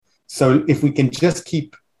So if we can just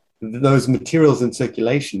keep those materials in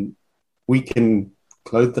circulation, we can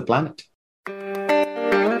clothe the planet.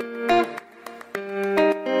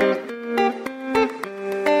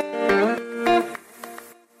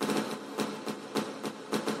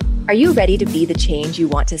 Are you ready to be the change you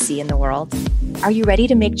want to see in the world? Are you ready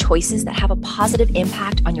to make choices that have a positive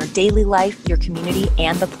impact on your daily life, your community,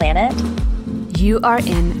 and the planet? You are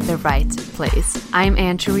in the right place. I'm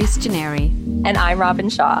Anne-Therese Gennari. And I'm Robin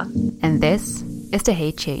Shaw. And this is the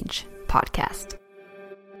Hey Change podcast.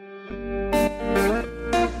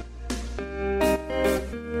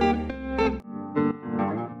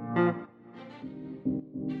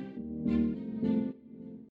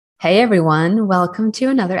 Hey everyone, welcome to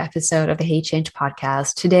another episode of the Hey Change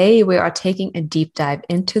podcast. Today we are taking a deep dive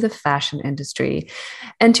into the fashion industry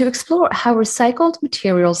and to explore how recycled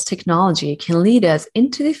materials technology can lead us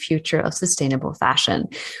into the future of sustainable fashion.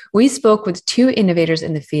 We spoke with two innovators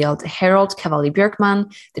in the field, Harold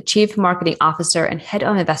Cavalli-Björkman, the Chief Marketing Officer and Head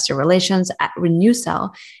of Investor Relations at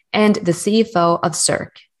Renewcell, and the CFO of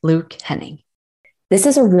Circ, Luke Henning. This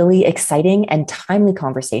is a really exciting and timely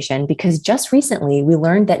conversation because just recently we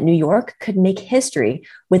learned that New York could make history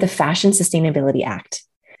with a Fashion Sustainability Act.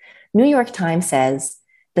 New York Times says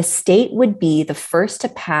the state would be the first to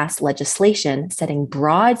pass legislation setting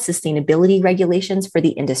broad sustainability regulations for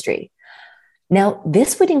the industry. Now,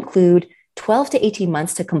 this would include 12 to 18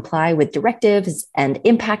 months to comply with directives and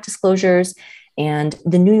impact disclosures. And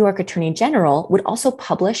the New York Attorney General would also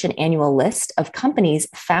publish an annual list of companies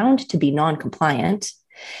found to be non-compliant,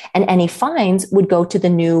 and any fines would go to the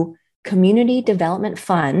new Community Development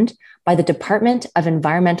Fund by the Department of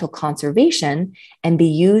Environmental Conservation and be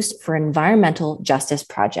used for environmental justice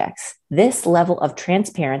projects. This level of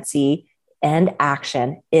transparency and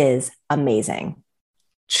action is amazing.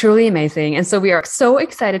 Truly amazing. And so we are so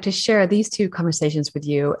excited to share these two conversations with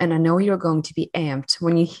you. And I know you're going to be amped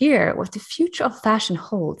when you hear what the future of fashion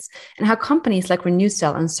holds and how companies like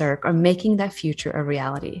Renewcell and Circ are making that future a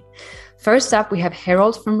reality. First up, we have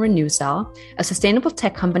Harold from Renewcell, a sustainable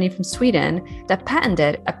tech company from Sweden that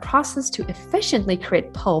patented a process to efficiently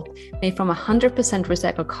create pulp made from 100%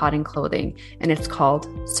 recycled cotton clothing, and it's called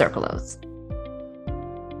Circulose.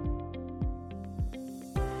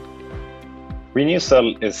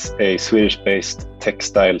 Renewcell is a Swedish-based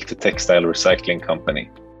textile-to-textile recycling company.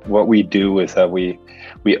 What we do is that we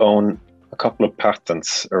own a couple of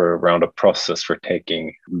patents around a process for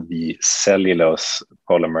taking the cellulose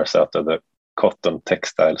polymers out of the cotton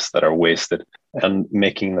textiles that are wasted and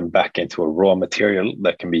making them back into a raw material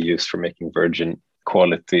that can be used for making virgin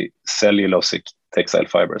quality cellulosic textile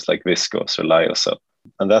fibers like viscose or lyocell.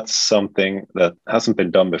 And that's something that hasn't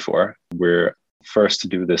been done before. We're first to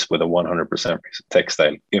do this with a 100%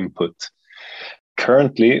 textile input.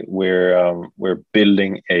 Currently, we're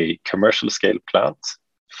building a commercial scale plant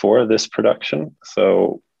for this production.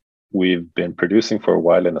 So we've been producing for a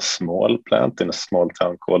while in a small plant in a small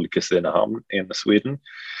town called Kristinehamn in Sweden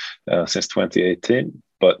since 2018.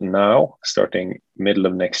 But now, starting middle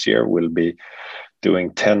of next year, we'll be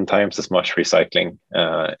doing 10 times as much recycling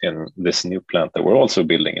in this new plant that we're also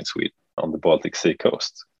building in Sweden on the Baltic Sea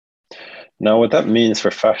coast. Now, what that means for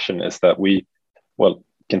fashion is that we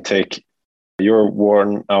can take your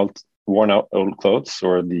worn out old clothes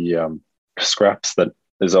or the scraps that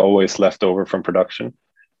is always left over from production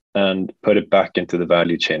and put it back into the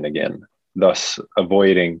value chain again, thus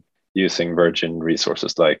avoiding using virgin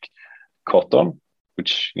resources like cotton,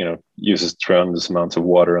 which uses tremendous amounts of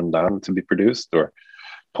water and land to be produced, or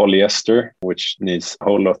polyester, which needs a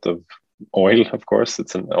whole lot of oil. Of course,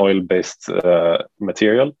 it's an oil-based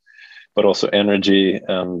material, but also energy,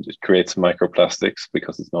 and it creates microplastics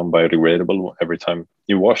because it's non-biodegradable. Every time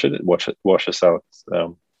you wash it, it washes out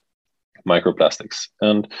microplastics.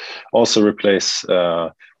 And also replace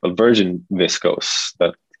virgin viscose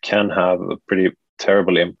that can have a pretty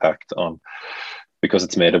terrible impact because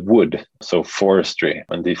it's made of wood, so forestry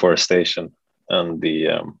and deforestation and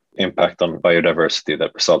the impact on biodiversity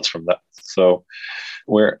that results from that. So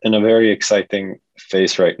we're in a very exciting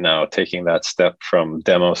phase right now, taking that step from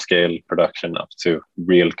demo scale production up to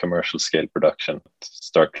real commercial scale production to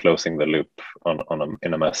start closing the loop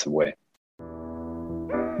in a massive way.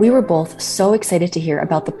 We were both so excited to hear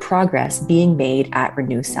about the progress being made at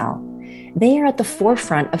Renewcell. They are at the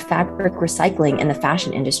forefront of fabric recycling in the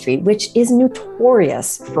fashion industry, which is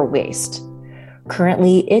notorious for waste.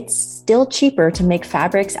 Currently, it's still cheaper to make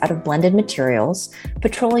fabrics out of blended materials.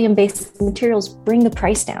 Petroleum-based materials bring the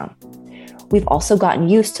price down. We've also gotten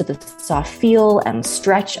used to the soft feel and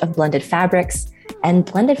stretch of blended fabrics, and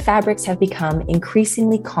blended fabrics have become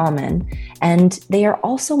increasingly common, and they are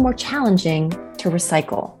also more challenging to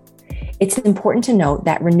recycle. It's important to note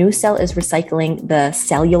that Renewcell is recycling the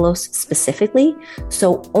cellulose specifically,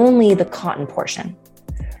 so only the cotton portion.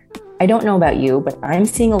 I don't know about you, but I'm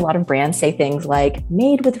seeing a lot of brands say things like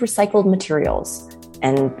made with recycled materials,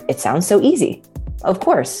 and it sounds so easy. Of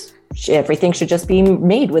course, everything should just be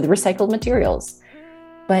made with recycled materials.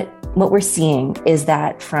 But what we're seeing is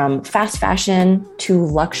that from fast fashion to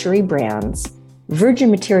luxury brands,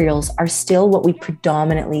 virgin materials are still what we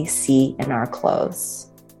predominantly see in our clothes.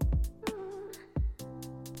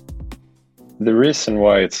 The reason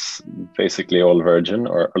why it's basically all virgin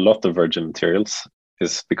or a lot of virgin materials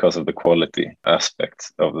is because of the quality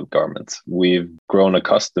aspect of the garments. We've grown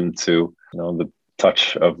accustomed to, the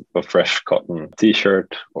touch of a fresh cotton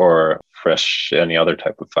t-shirt or fresh any other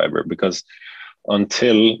type of fiber, because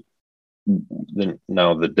until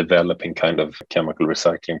the developing kind of chemical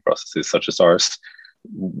recycling processes such as ours,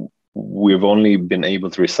 we've only been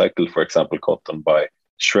able to recycle, for example, cotton by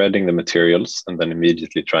shredding the materials and then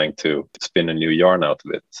immediately trying to spin a new yarn out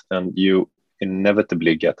of it. And you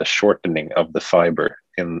inevitably get a shortening of the fiber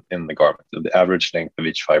in the garment, the average length of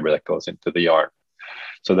each fiber that goes into the yarn.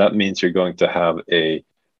 So that means you're going to have a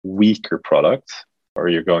weaker product, or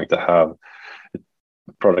you're going to have a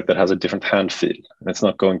product that has a different hand feel. And it's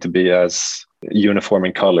not going to be as uniform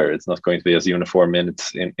in color. It's not going to be as uniform in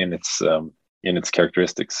its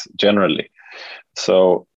characteristics generally.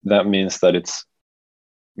 So that means that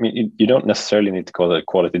you don't necessarily need to call it a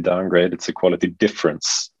quality downgrade. It's a quality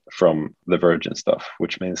difference from the virgin stuff,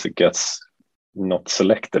 which means it gets not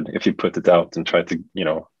selected if you put it out and try to,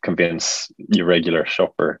 convince your regular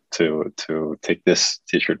shopper to take this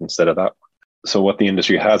t-shirt instead of that. So what the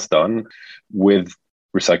industry has done with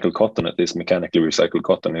recycled cotton, at least mechanically recycled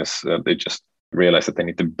cotton, is they just realize that they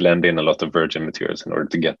need to blend in a lot of virgin materials in order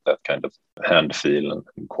to get that kind of hand feel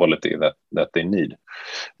and quality that they need.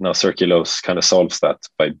 Now, Circulose kind of solves that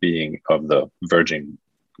by being of the virgin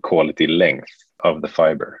quality length of the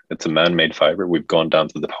fiber. It's a man-made fiber. We've gone down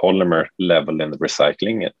to the polymer level in the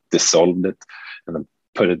recycling, it dissolved it, and then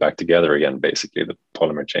put it back together again, basically the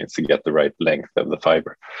polymer chains, to get the right length of the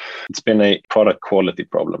fiber. It's been a product quality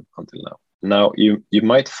problem until now. Now, you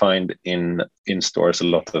might find in stores a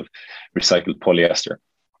lot of recycled polyester.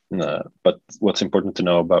 But what's important to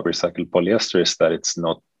know about recycled polyester is that it's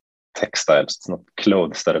not textiles, it's not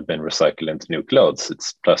clothes that have been recycled into new clothes.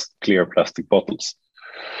 It's clear plastic bottles.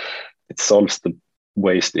 It solves the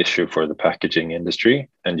waste issue for the packaging industry,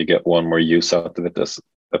 and you get one more use out of it as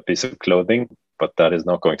a piece of clothing, but that is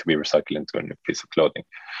not going to be recycled into a new piece of clothing.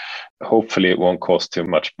 Hopefully it won't cause too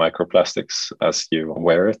much microplastics as you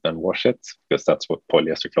wear it and wash it, because that's what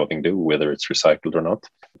polyester clothing do, whether it's recycled or not,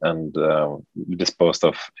 and disposed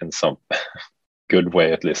of in some good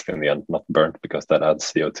way, at least in the end, not burnt, because that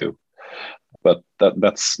adds CO2. But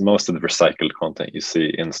that's most of the recycled content you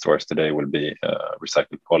see in stores today will be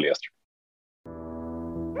recycled polyester.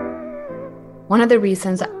 One of the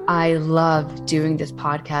reasons I love doing this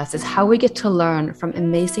podcast is how we get to learn from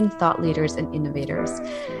amazing thought leaders and innovators.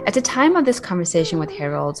 At the time of this conversation with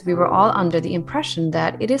Harold, we were all under the impression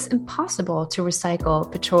that it is impossible to recycle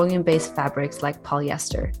petroleum-based fabrics like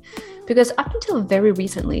polyester, because up until very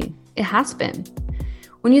recently, it has been.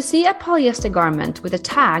 When you see a polyester garment with a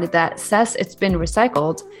tag that says it's been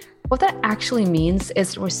recycled, what that actually means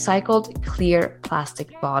is recycled clear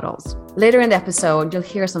plastic bottles. Later in the episode, you'll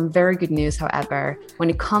hear some very good news, however, when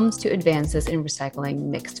it comes to advances in recycling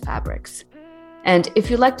mixed fabrics. And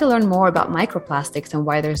if you'd like to learn more about microplastics and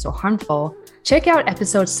why they're so harmful, check out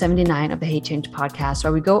episode 79 of the Hate Change podcast,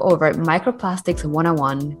 where we go over microplastics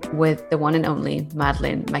 101 with the one and only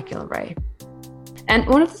Madeleine McGillivray. And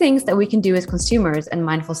one of the things that we can do as consumers and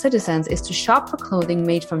mindful citizens is to shop for clothing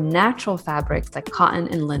made from natural fabrics like cotton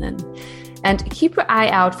and linen. And keep your eye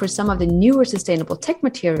out for some of the newer sustainable tech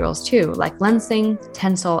materials too, like Lenzing,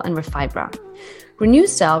 Tencel, and Refibra.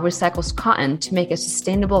 Renewcell recycles cotton to make a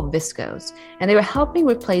sustainable viscose, and they are helping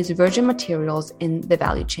replace virgin materials in the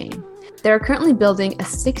value chain. They are currently building a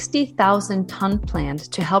 60,000-ton plant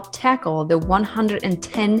to help tackle the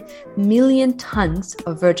 110 million tons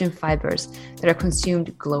of virgin fibers that are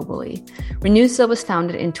consumed globally. Renewcell was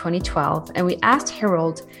founded in 2012, and we asked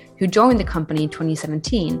Harold, who joined the company in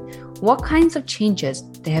 2017, what kinds of changes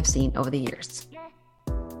they have seen over the years.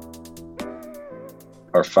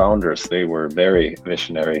 Our founders, they were very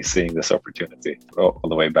visionary, seeing this opportunity all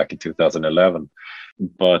the way back in 2011.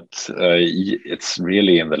 But it's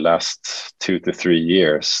really in the last 2 to 3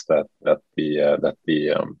 years that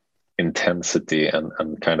the intensity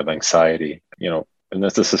and kind of anxiety, and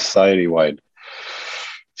there's a society-wide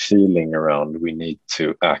feeling around we need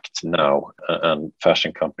to act now, and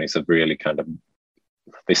fashion companies have really kind of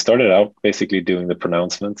they started out basically doing the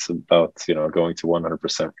pronouncements about, going to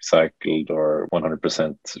 100% recycled or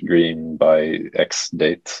 100% green by X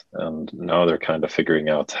date. And now they're kind of figuring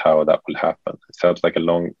out how that will happen. It felt like a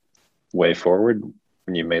long way forward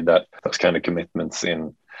when you made those kind of commitments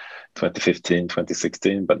in 2015,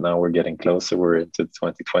 2016, but now we're getting closer. We're into the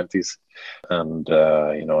 2020s. And,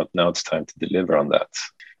 now it's time to deliver on that.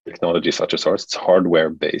 Technology such as ours, it's hardware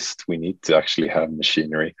based. We need to actually have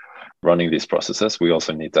machinery running these processes. We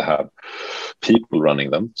also need to have people running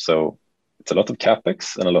them. So it's a lot of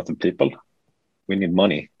capex and a lot of people. We need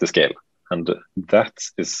money to scale. And that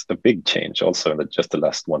is a big change also in just the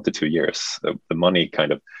last 1 to 2 years. The money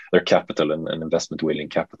kind of, their capital and investment willing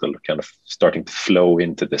capital kind of starting to flow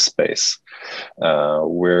into this space.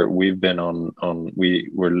 We've been we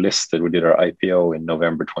were listed, we did our IPO in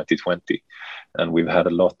November 2020. And we've had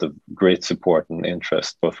a lot of great support and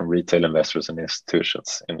interest, both from retail investors and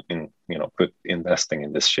institutions in investing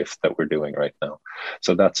in this shift that we're doing right now.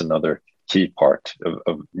 So that's another key part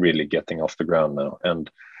of really getting off the ground now. And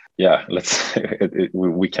yeah,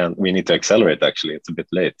 we need to accelerate. Actually, it's a bit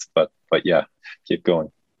late, but yeah, keep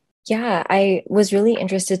going. Yeah, I was really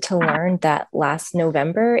interested to learn that last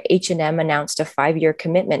November, H&M announced a 5-year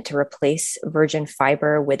commitment to replace virgin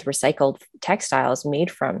fiber with recycled textiles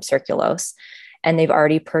made from Circulose. And they've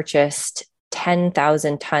already purchased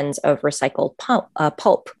 10,000 tons of recycled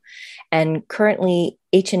pulp. And currently,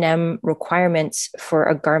 H&M requirements for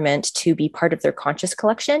a garment to be part of their conscious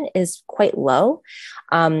collection is quite low.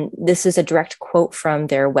 This is a direct quote from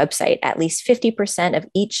their website. At least 50% of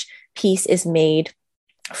each piece is made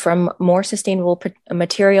from more sustainable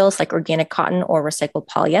materials like organic cotton or recycled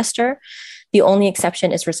polyester. The only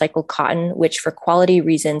exception is recycled cotton, which for quality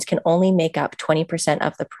reasons can only make up 20%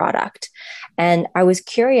 of the product. And I was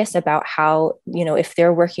curious about how, if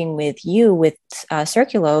they're working with you with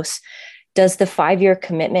Circulose, does the 5-year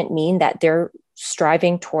commitment mean that they're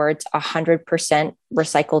striving towards 100%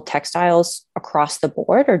 recycled textiles across the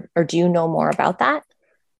board, or do you know more about that?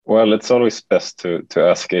 Well, it's always best to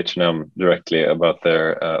ask H&M directly about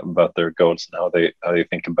their goals and how they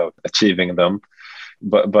think about achieving them.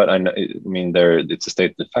 But I mean, it's a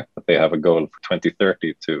stated fact that they have a goal for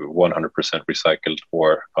 2030 to 100% recycled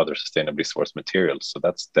or other sustainably sourced materials. So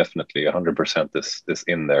that's definitely 100% is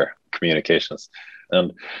in their communications.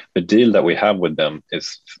 And the deal that we have with them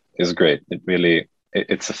is great.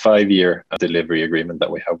 It's a 5-year delivery agreement that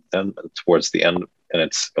we have with them towards the end. And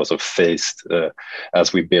it's also phased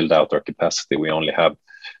as we build out our capacity. We only have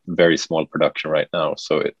very small production right now.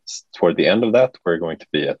 So it's toward the end of that, we're going to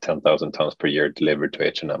be at 10,000 tons per year delivered to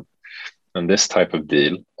H&M. And this type of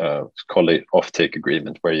deal, it's called an offtake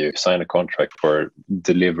agreement, where you sign a contract for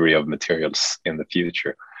delivery of materials in the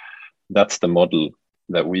future. That's the model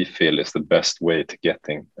that we feel is the best way to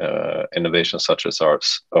getting innovations such as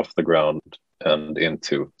ours off the ground and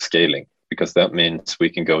into scaling, because that means we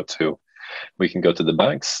can go to the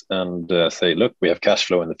banks and say, look, we have cash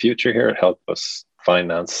flow in the future here, help us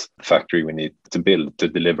finance the factory we need to build to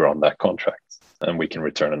deliver on that contract, and we can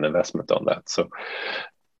return an investment on that. So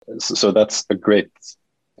that's a great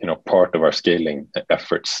part of our scaling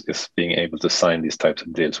efforts, is being able to sign these types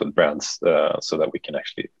of deals with brands so that we can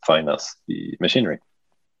actually finance the machinery.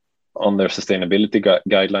 On their sustainability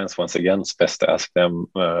guidelines, once again, it's best to ask them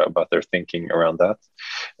about their thinking around that.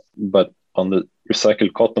 But on the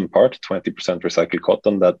recycled cotton part, 20% recycled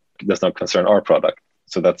cotton, that does not concern our product.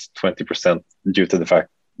 So that's 20% due to the fact,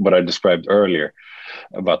 what I described earlier,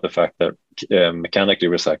 about the fact that mechanically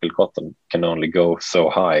recycled cotton can only go so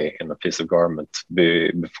high in a piece of garment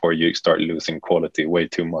before you start losing quality way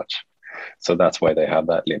too much. So that's why they have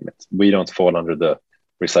that limit. We don't fall under the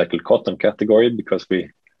recycled cotton category because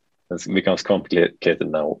it becomes complicated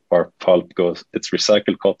now. Our pulp it's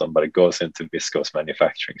recycled cotton, but it goes into viscose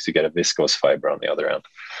manufacturing. So you get a viscose fiber on the other end.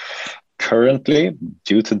 Currently,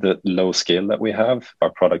 due to the low scale that we have,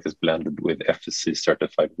 our product is blended with FSC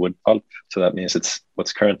certified wood pulp. So that means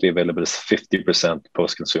what's currently available is 50%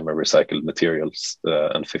 post-consumer recycled materials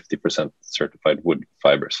and 50% certified wood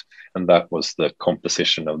fibers. And that was the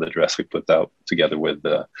composition of the dress we put out together with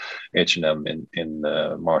H&M in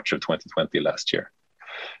March of 2020 last year,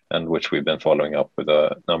 and which we've been following up with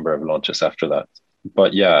a number of launches after that.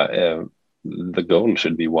 But yeah, the goal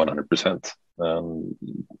should be 100%.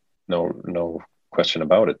 No question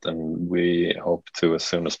about it. And we hope to, as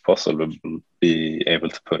soon as possible, be able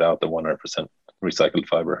to put out the 100% recycled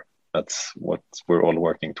fiber. That's what we're all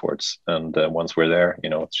working towards. And once we're there,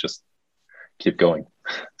 it's just keep going,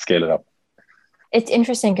 scale it up. It's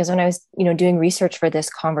interesting because when I was, doing research for this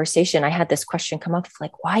conversation, I had this question come up,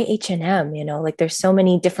 like, why H&M? There's so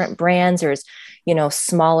many different brands. There's,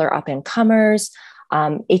 smaller up and comers.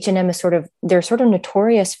 H&M is they're sort of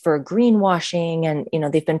notorious for greenwashing,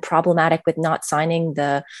 and they've been problematic with not signing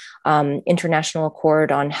the International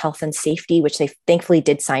Accord on Health and Safety, which they thankfully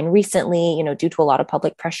did sign recently, due to a lot of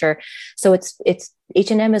public pressure. So it's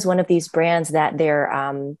H&M is one of these brands that they're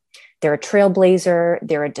a trailblazer,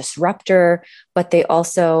 they're a disruptor, but they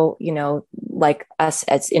also, like us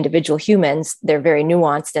as individual humans, they're very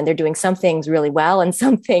nuanced, and they're doing some things really well and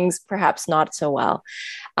some things perhaps not so well.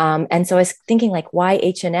 And so I was thinking, like, why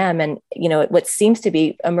H&M? And, what seems to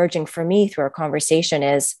be emerging for me through our conversation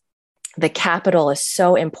is the capital is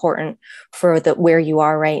so important for where you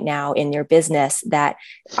are right now in your business, that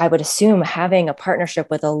I would assume having a partnership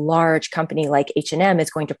with a large company like H&M is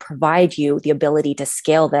going to provide you the ability to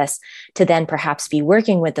scale this, to then perhaps be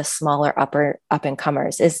working with the smaller up and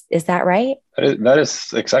comers. Is that right? That is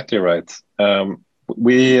exactly right.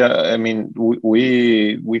 We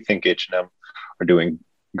think H&M are doing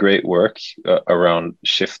great work around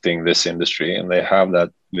shifting this industry, and they have that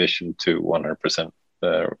vision to 100%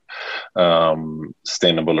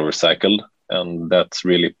 sustainable or recycled, and that's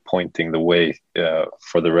really pointing the way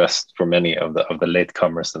for many of the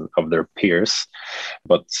latecomers and of their peers.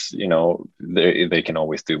 But they can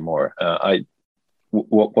always do more.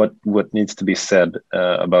 What needs to be said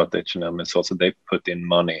about H&M is also they put in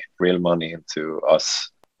real money into us.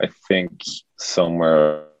 I think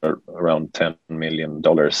somewhere around $10 million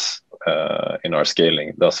in our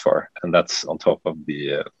scaling thus far, and that's on top of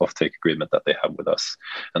the offtake agreement that they have with us.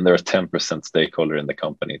 And they're a 10% stakeholder in the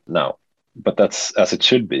company now, but that's as it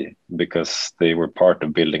should be, because they were part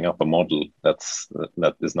of building up a model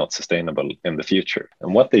that is not sustainable in the future.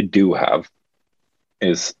 And what they do have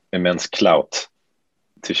is immense clout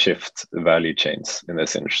to shift value chains in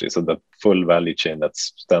this industry. So the full value chain that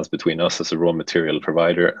stands between us as a raw material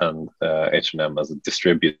provider and H&M as a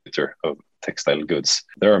distributor of textile goods.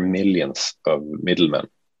 There are millions of middlemen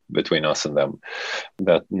between us and them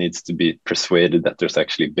that needs to be persuaded that there's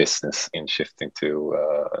actually business in shifting to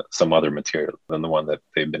some other material than the one that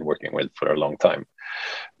they've been working with for a long time.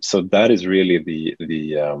 So that is really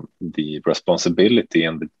the responsibility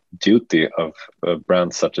and the duty of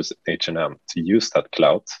brands such as H&M to use that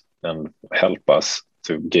clout and help us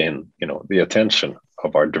to gain, the attention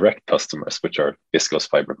of our direct customers, which are viscose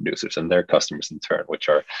fiber producers, and their customers in turn, which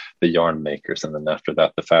are the yarn makers, and then after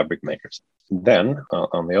that, the fabric makers. Then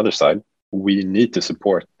on the other side, we need to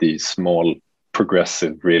support these small,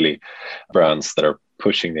 progressive, really brands that are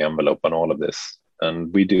pushing the envelope on all of this.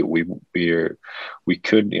 And we do. We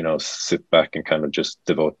could, sit back and kind of just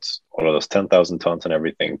devote all of those 10,000 tons and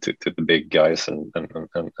everything to the big guys and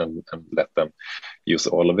let them use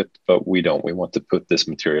all of it. But we don't. We want to put this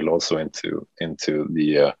material also into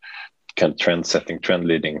the kind of trend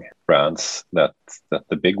leading brands that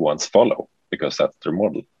the big ones follow, because that's their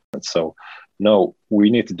model. And so, no,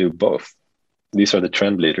 we need to do both. These are the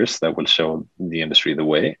trend leaders that will show the industry the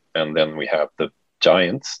way, and then we have the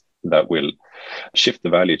giants that will shift the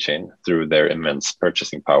value chain through their immense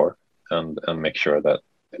purchasing power and make sure that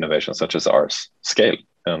innovations such as ours scale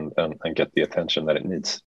and get the attention that it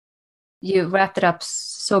needs. You wrapped it up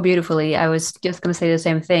so beautifully. I was just going to say the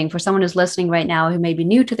same thing. For someone who's listening right now who may be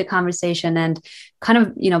new to the conversation and kind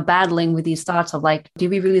of, battling with these thoughts of like, do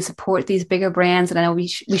we really support these bigger brands? And I know we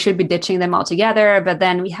should be ditching them altogether, but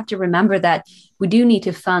then we have to remember that we do need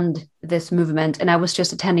to fund this movement. And I was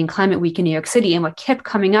just attending Climate Week in New York City, and what kept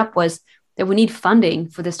coming up was that we need funding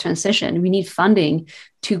for this transition. We need funding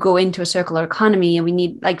to go into a circular economy, and we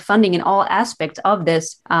need funding in all aspects of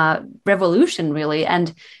this revolution, really.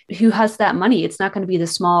 And who has that money? It's not going to be the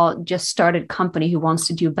small, just started company who wants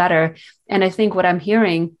to do better. And I think what I'm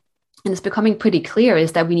hearing, and it's becoming pretty clear,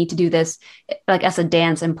 is that we need to do this as a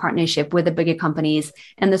dance in partnership with the bigger companies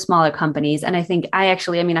and the smaller companies. And I think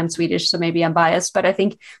I'm Swedish, so maybe I'm biased, but I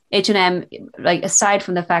think H&M, aside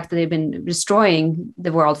from the fact that they've been destroying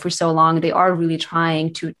the world for so long, they are really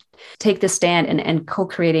trying to take the stand and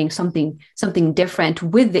co-creating something different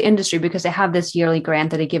with the industry, because they have this yearly grant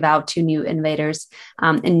that they give out to new innovators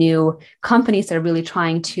and new companies that are really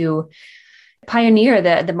trying to pioneer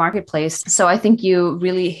the marketplace. So I think you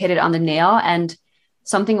really hit it on the nail. And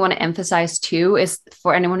something I want to emphasize too is,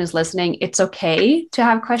 for anyone who's listening, it's okay to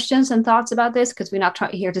have questions and thoughts about this, because we're not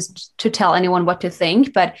here to tell anyone what to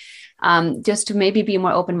think, but just to maybe be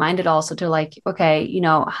more open-minded also to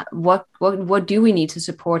what do we need to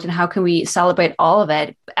support, and how can we celebrate all of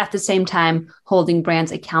it at the same time holding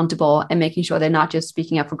brands accountable and making sure they're not just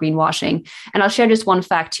speaking up for greenwashing. And I'll share just one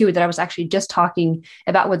fact too that I was actually just talking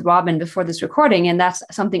about with Robin before this recording, and that's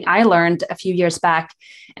something I learned a few years back,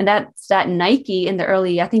 and that's that Nike in the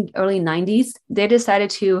early 90s, they decided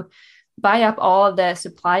to buy up all the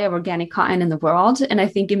supply of organic cotton in the world. And I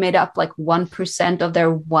think it made up like 1% of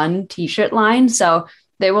their one t-shirt line. So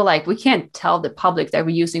they were like, we can't tell the public that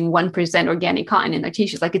we're using 1% organic cotton in their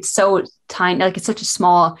t-shirts. Like it's so tiny, like it's such a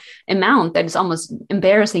small amount that it's almost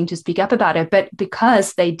embarrassing to speak up about it. But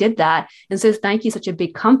because they did that, and since Nike is such a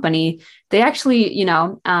big company, they actually,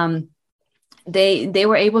 they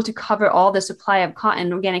were able to cover all the supply of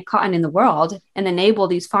cotton, organic cotton in the world, and enable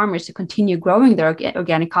these farmers to continue growing their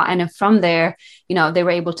organic cotton. And from there, they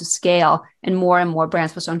were able to scale, and more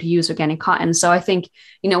brands were starting to use organic cotton. So I think,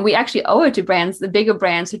 we actually owe it to brands, the bigger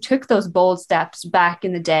brands who took those bold steps back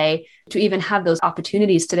in the day to even have those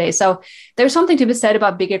opportunities today. So there's something to be said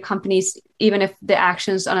about bigger companies, even if the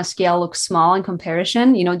actions on a scale look small in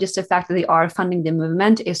comparison. Just the fact that they are funding the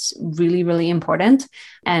movement is really, really important.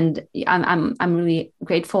 And I'm really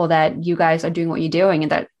grateful that you guys are doing what you're doing,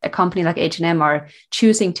 and that a company like H&M are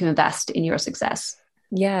choosing to invest in your success.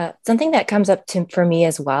 Yeah, something that comes up for me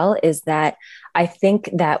as well is that I think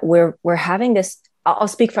that we're having this. I'll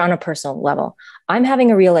speak on a personal level. I'm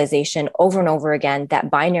having a realization over and over again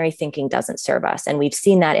that binary thinking doesn't serve us. And we've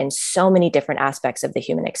seen that in so many different aspects of the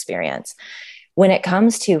human experience. When it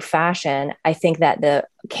comes to fashion, I think that the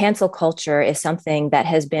cancel culture is something that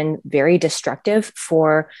has been very destructive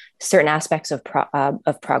for certain aspects of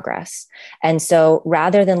progress. And so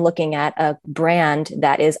rather than looking at a brand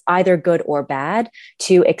that is either good or bad,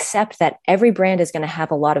 to accept that every brand is going to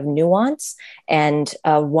have a lot of nuance and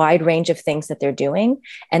a wide range of things that they're doing,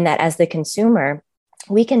 and that as the consumer,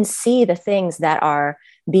 we can see the things that are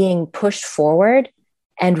being pushed forward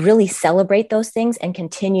and really celebrate those things and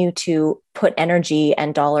continue to put energy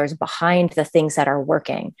and dollars behind the things that are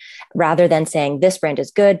working, rather than saying this brand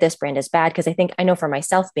is good, this brand is bad. Because I know for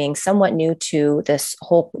myself, being somewhat new to this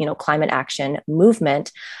whole, climate action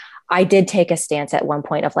movement, I did take a stance at one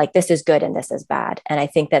point of like, this is good and this is bad. And I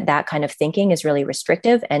think that kind of thinking is really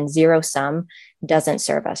restrictive, and zero sum doesn't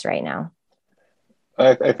serve us right now.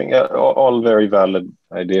 I think all very valid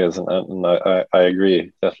ideas, and I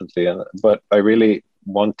agree, definitely. But I really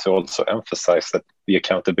want to also emphasize that the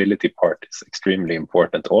accountability part is extremely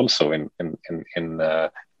important also in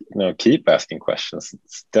keep asking questions.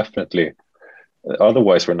 It's definitely,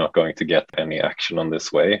 otherwise we're not going to get any action on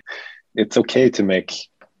this way. It's okay to make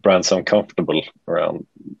brands uncomfortable around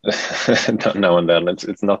now and then.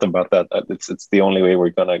 It's not about that. It's the only way we're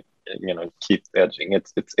gonna keep edging.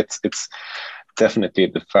 It's definitely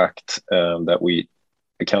the fact that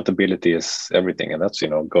accountability is everything, and that's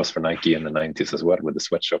goes for Nike in the 90s as well, with the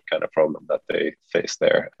sweatshop kind of problem that they faced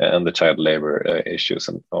there, and the child labor issues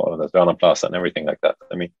and all of that, Rana Plaza and everything like that.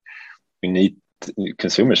 I mean,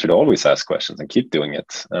 consumers should always ask questions and keep doing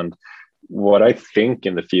it. And what I think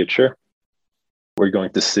in the future, we're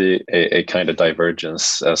going to see a kind of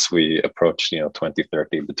divergence as we approach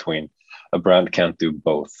 2030 between a brand can't do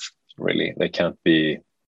both, really. They can't be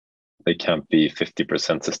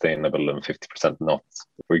 50% sustainable and 50% not.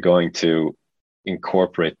 We're going to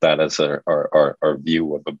incorporate that as our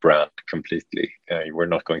view of a brand completely. We're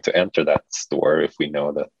not going to enter that store if we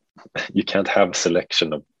know that you can't have a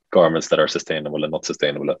selection of garments that are sustainable and not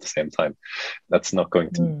sustainable at the same time. That's not going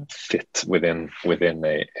to fit within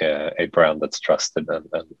a brand that's trusted and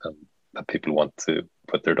that people want to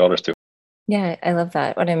put their dollars to. Yeah, I love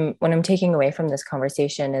that. What I'm taking away from this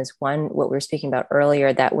conversation is, one, what we were speaking about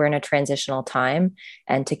earlier, that we're in a transitional time,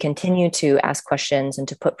 and to continue to ask questions and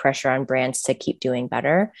to put pressure on brands to keep doing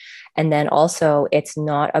better. And then also, it's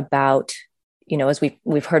not about, as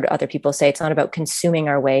we've heard other people say, it's not about consuming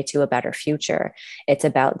our way to a better future. It's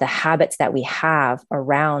about the habits that we have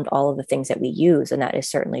around all of the things that we use. And that is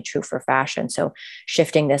certainly true for fashion. So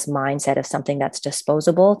shifting this mindset of something that's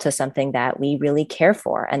disposable to something that we really care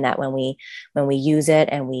for. And that when we use it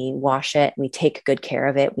and we wash it, we take good care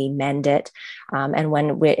of it, we mend it. And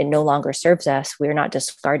when it no longer serves us, we're not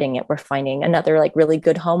discarding it. We're finding another really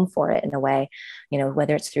good home for it in a way,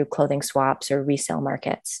 whether it's through clothing swaps or resale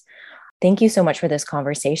markets. Thank you so much for this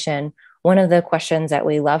conversation. One of the questions that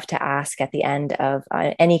we love to ask at the end of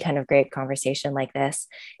any kind of great conversation like this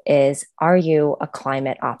is, are you a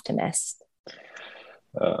climate optimist?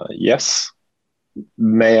 Yes.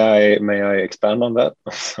 May I expand on that?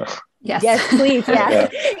 Yes. Yes, please.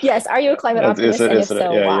 Yes. Yeah. Yes. Are you a climate optimist?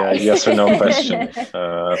 Yeah. Yes or no question.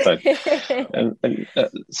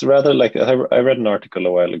 It's rather like, I read an article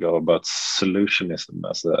a while ago about solutionism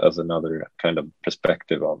as another kind of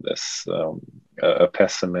perspective on this. a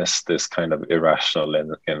pessimist is kind of irrational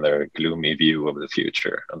in their gloomy view of the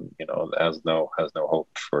future, and has no hope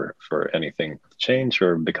for anything to change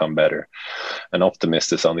or become better. An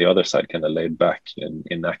optimist is on the other side, kind of laid back and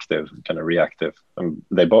inactive, kind of reactive. And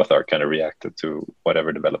they both are kind of reactive to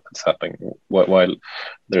whatever development's happening. While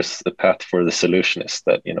there's a path for the solutionist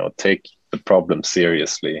that take the problem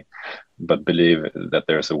seriously, but believe that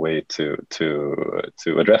there's a way to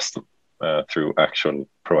address them through actual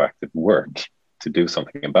proactive work to do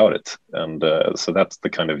something about it. And so that's the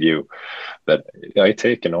kind of view that I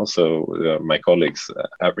take, and also my colleagues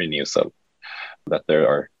at Renewcell, that there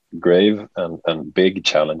are grave and big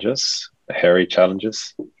challenges, hairy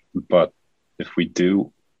challenges, but if we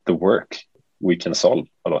do the work, we can solve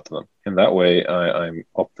a lot of them. In that way, I'm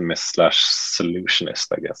optimist / solutionist,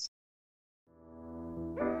 I guess.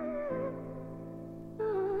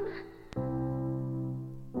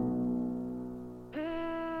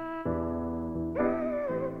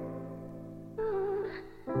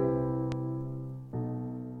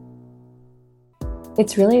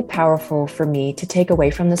 It's really powerful for me to take away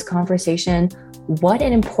from this conversation what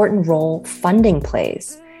an important role funding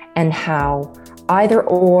plays, and how either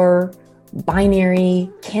or, binary,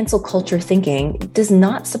 cancel culture thinking does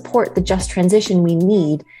not support the just transition we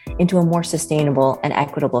need into a more sustainable and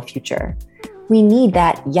equitable future. We need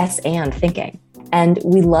that yes and thinking. And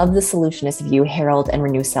we love the solutionist view Harold and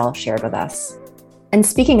Renewcell shared with us. And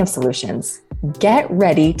speaking of solutions, get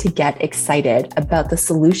ready to get excited about the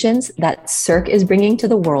solutions that Circ is bringing to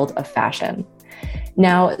the world of fashion.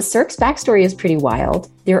 Now, Circ's backstory is pretty wild.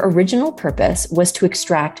 Their original purpose was to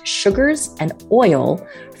extract sugars and oil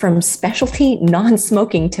from specialty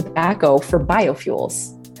non-smoking tobacco for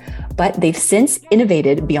biofuels. But they've since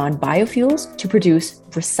innovated beyond biofuels to produce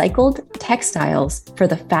recycled textiles for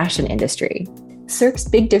the fashion industry. Circ's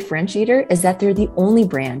big differentiator is that they're the only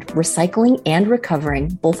brand recycling and recovering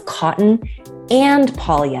both cotton and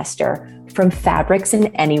polyester from fabrics in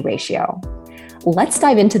any ratio. Let's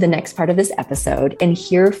dive into the next part of this episode and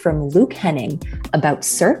hear from Luke Henning about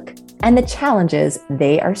Circ and the challenges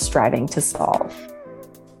they are striving to solve.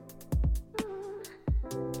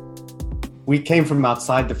 We came from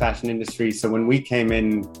outside the fashion industry, so when we came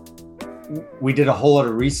in, we did a whole lot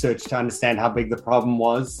of research to understand how big the problem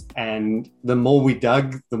was. And the more we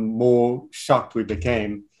dug, the more shocked we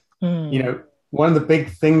became. One of the big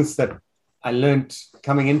things that I learned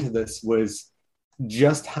coming into this was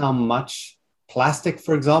just how much plastic,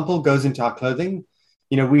 for example, goes into our clothing.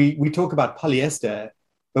 We talk about polyester,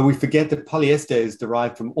 but we forget that polyester is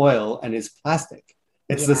derived from oil and is plastic.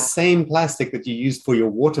 It's the same plastic that you use for your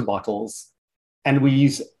water bottles. And we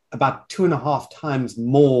use about 2.5 times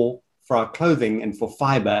more for our clothing and for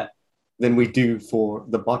fiber than we do for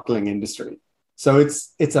the bottling industry. So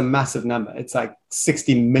it's a massive number. It's like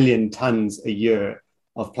 60 million tons a year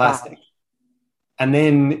of plastic. Wow. And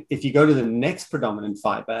then if you go to the next predominant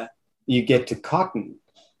fiber, you get to cotton.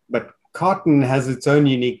 But cotton has its own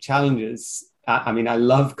unique challenges. I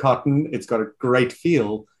love cotton. It's got a great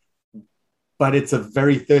feel, but it's a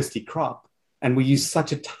very thirsty crop. And we use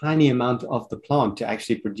such a tiny amount of the plant to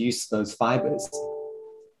actually produce those fibers.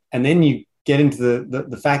 And then you get into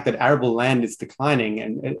the fact that arable land is declining,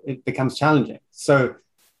 and it becomes challenging. So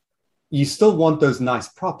you still want those nice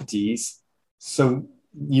properties. So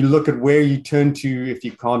you look at where you turn to if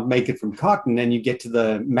you can't make it from cotton, and you get to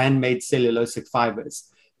the man-made cellulosic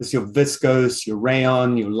fibers. This your viscose, your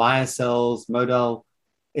rayon, your lyocells, modal.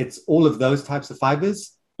 It's all of those types of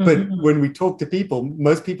fibers. But when we talk to people,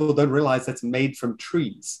 most people don't realize that's made from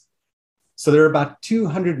trees. So there are about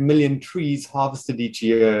 200 million trees harvested each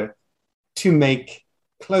year to make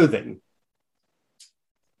clothing.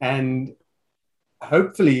 And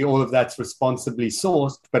hopefully all of that's responsibly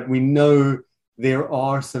sourced, but we know there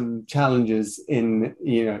are some challenges in,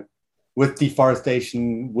 with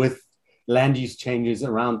deforestation, with land use changes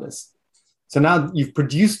around us. So now you've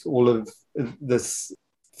produced all of this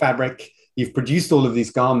fabric, you've produced all of these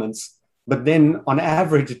garments, but then on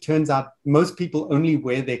average, it turns out most people only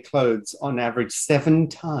wear their clothes on average 7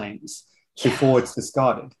 times before it's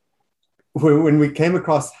discarded. When we came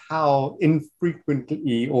across how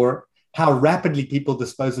infrequently or how rapidly people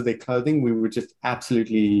dispose of their clothing, we were just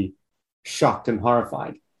absolutely shocked and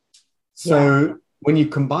horrified. So when you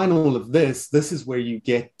combine all of this, this is where you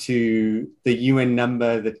get to the UN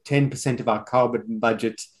number that 10% of our carbon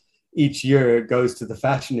budget each year goes to the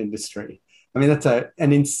fashion industry. I mean, that's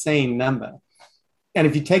an insane number. And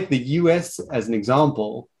if you take the US as an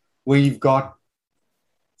example, where you've got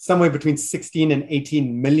somewhere between 16 and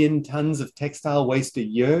 18 million tons of textile waste a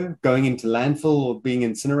year going into landfill or being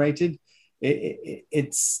incinerated,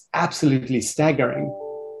 it's absolutely staggering.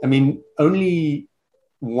 I mean, only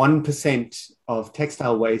 1% of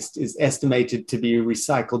textile waste is estimated to be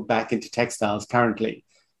recycled back into textiles currently.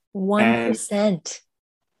 1%.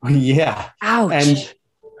 Yeah. Ouch.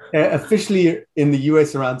 And officially in the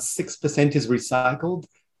US, around 6% is recycled.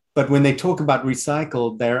 But when they talk about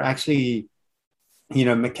recycled, they're actually,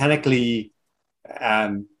 mechanically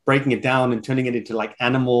breaking it down and turning it into like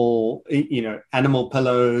animal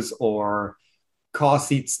pillows or car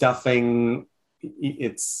seat stuffing.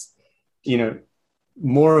 It's,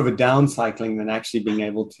 more of a downcycling than actually being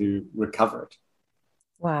able to recover it.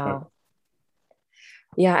 Wow.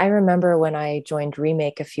 Yeah, I remember when I joined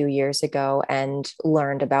Remake a few years ago and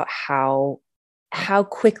learned about how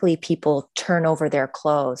quickly people turn over their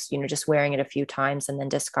clothes, just wearing it a few times and then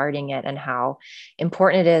discarding it, and how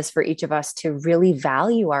important it is for each of us to really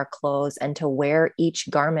value our clothes and to wear each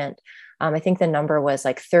garment. I think the number was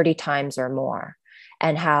like 30 times or more.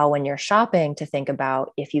 And how when you're shopping, to think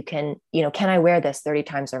about if you can, can I wear this 30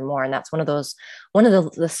 times or more? And that's one of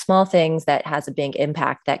the small things that has a big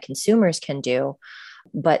impact that consumers can do.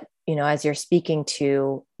 But, as you're speaking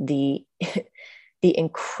to the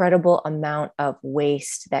incredible amount of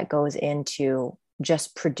waste that goes into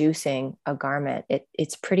just producing a garment,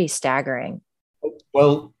 it's pretty staggering.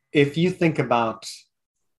 Well, if you think about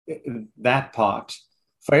that part,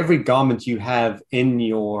 for every garment you have in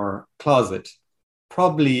your closet,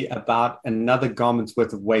 probably about another garment's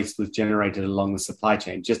worth of waste was generated along the supply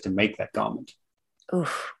chain just to make that garment.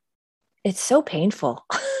 Oof. It's so painful.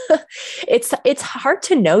 It's hard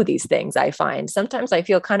to know these things, I find. Sometimes I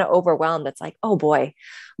feel kind of overwhelmed. It's like, oh boy.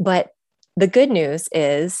 But the good news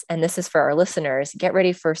is, and this is for our listeners, get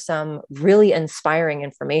ready for some really inspiring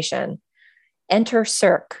information. Enter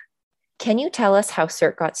Cirque. Can you tell us how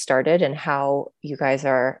Cirque got started and how you guys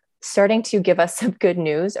are starting to give us some good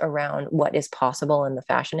news around what is possible in the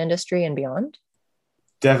fashion industry and beyond?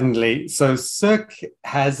 Definitely. So Cirque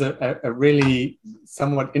has a really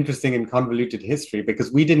somewhat interesting and convoluted history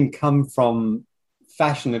because we didn't come from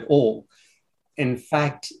fashion at all. In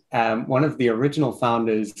fact, one of the original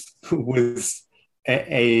founders was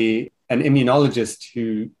an immunologist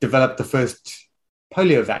who developed the first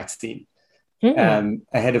polio vaccine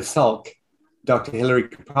ahead of Salk, Dr. Hilary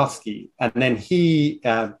Kaprowski. And then he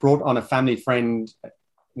brought on a family friend,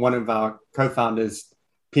 one of our co-founders,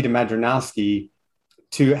 Peter Madronowski,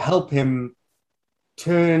 to help him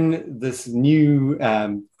turn this new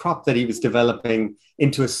crop that he was developing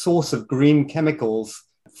into a source of green chemicals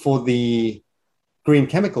for the green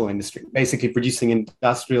chemical industry, basically producing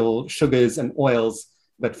industrial sugars and oils,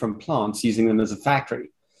 but from plants, using them as a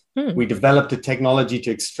factory. We developed a technology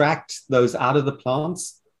to extract those out of the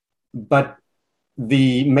plants, but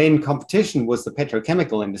the main competition was the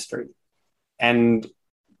petrochemical industry. And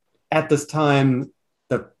at this time,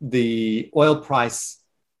 the oil price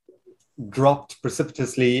dropped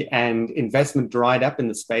precipitously and investment dried up in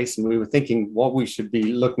the space. And we were thinking what we should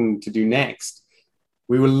be looking to do next.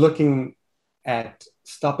 We were looking at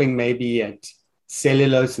stopping maybe at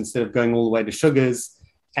cellulose instead of going all the way to sugars.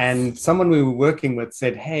 And someone we were working with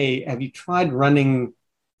said, hey, have you tried running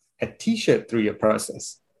a t-shirt through your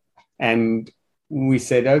process? And we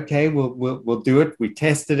said, okay, we'll do it. We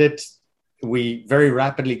tested it. We very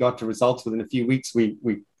rapidly got to results within a few weeks. We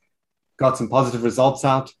got some positive results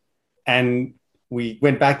out. And we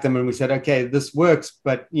went back to them and we said, okay, this works,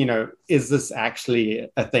 but, is this actually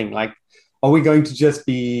a thing? Like, are we going to just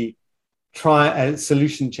be try a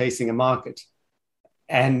solution chasing a market?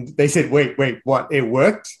 And they said, wait, what? It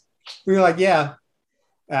worked? We were like, yeah.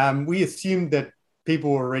 We assumed that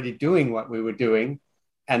people were already doing what we were doing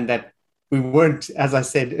and that we weren't, as I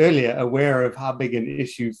said earlier, aware of how big an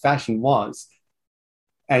issue fashion was.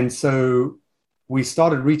 And so we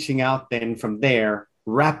started reaching out then from there,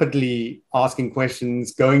 rapidly asking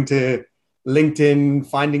questions, going to LinkedIn,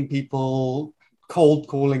 finding people, cold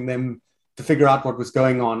calling them to figure out what was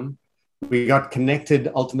going on. We got connected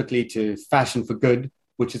ultimately to Fashion for Good,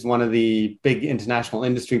 which is one of the big international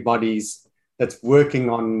industry bodies that's working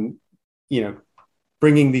on,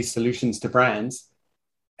 bringing these solutions to brands.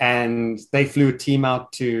 And they flew a team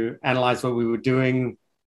out to analyze what we were doing.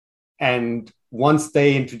 And once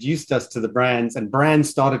they introduced us to the brands and brands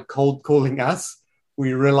started cold calling us,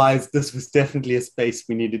 we realized this was definitely a space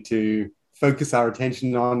we needed to focus our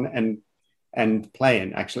attention on and play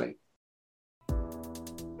in, actually.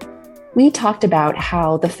 We talked about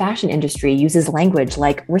how the fashion industry uses language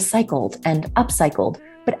like recycled and upcycled,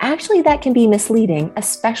 but actually that can be misleading,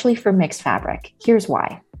 especially for mixed fabric. Here's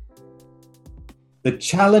why. The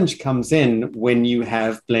challenge comes in when you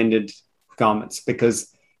have blended garments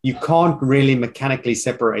because you can't really mechanically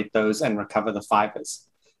separate those and recover the fibers.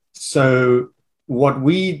 So what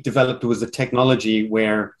we developed was a technology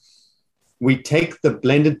where we take the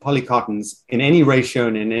blended polycottons in any ratio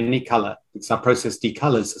and in any color, because our process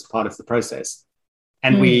decolors as part of the process.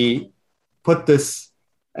 And we put this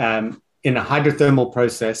in a hydrothermal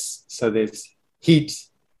process. So there's heat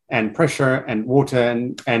and pressure and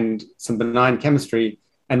water and some benign chemistry.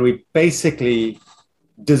 And we basically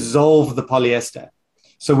dissolve the polyester.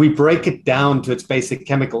 So we break it down to its basic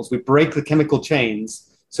chemicals. We break the chemical chains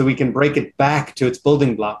so we can break it back to its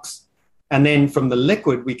building blocks. And then from the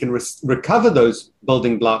liquid, we can recover those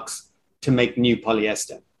building blocks to make new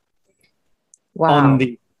polyester. Wow. On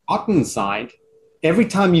the cotton side, every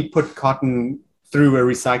time you put cotton through a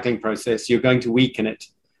recycling process, you're going to weaken it.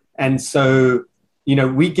 And so,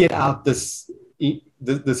 we get out this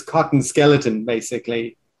cotton skeleton,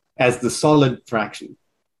 basically, as the solid fraction.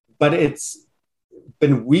 But it's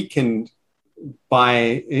been weakened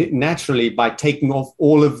naturally by taking off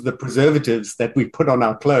all of the preservatives that we put on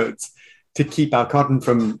our clothes to keep our cotton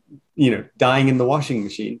from, dying in the washing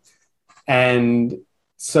machine. And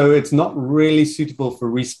so it's not really suitable for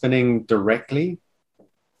respinning directly.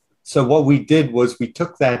 So what we did was we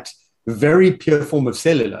took that very pure form of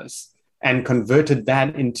cellulose and converted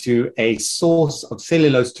that into a source of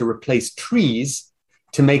cellulose to replace trees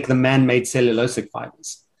to make the man-made cellulosic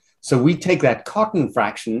fibers. So we take that cotton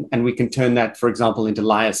fraction and we can turn that, for example, into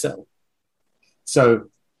lyocell. So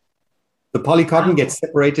the polycotton gets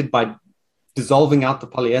separated by dissolving out the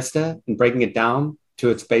polyester and breaking it down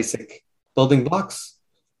to its basic building blocks.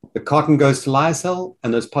 The cotton goes to lyocell,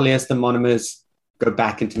 and those polyester monomers go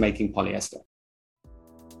back into making polyester.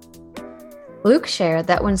 Luke shared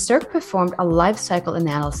that when Circ performed a life cycle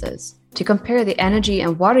analysis to compare the energy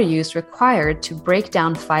and water use required to break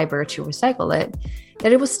down fiber to recycle it,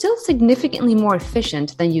 that it was still significantly more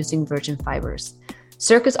efficient than using virgin fibers.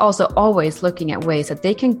 Circ is also always looking at ways that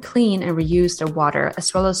they can clean and reuse their water,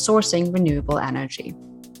 as well as sourcing renewable energy.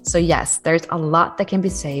 So yes, there's a lot that can be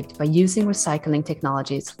saved by using recycling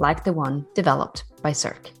technologies like the one developed by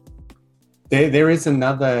Circ. There is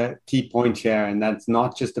another key point here, and that's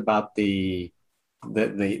not just about the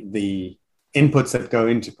inputs that go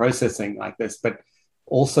into processing like this, but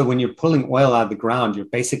also when you're pulling oil out of the ground, you're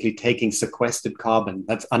basically taking sequestered carbon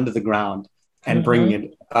that's under the ground and bringing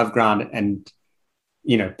it above ground and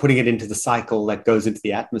putting it into the cycle that goes into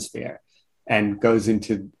the atmosphere and goes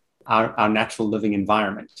into our natural living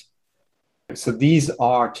environment. So these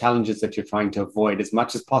are challenges that you're trying to avoid. As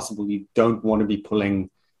much as possible, you don't want to be pulling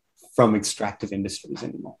from extractive industries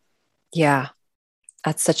anymore. Yeah,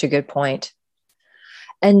 that's such a good point.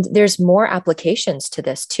 And there's more applications to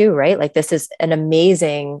this too, right? Like this is an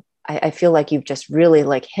amazing, I feel like you've just really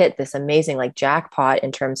hit this amazing jackpot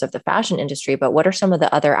in terms of the fashion industry, but what are some of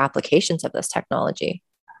the other applications of this technology?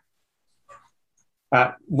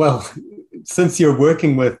 Well, since you're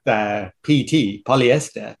working with PET,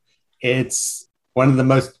 polyester, it's one of the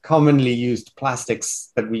most commonly used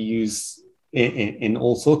plastics that we use in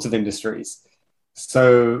all sorts of industries.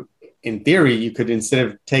 So in theory, you could, instead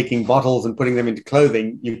of taking bottles and putting them into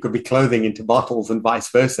clothing, you could be clothing into bottles and vice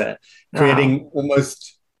versa, creating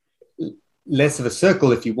almost less of a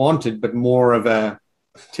circle if you wanted, but more of a,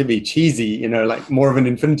 to be cheesy, more of an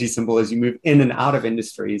infinity symbol as you move in and out of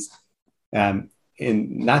industries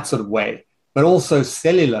in that sort of way. But also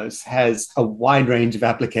cellulose has a wide range of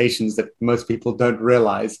applications that most people don't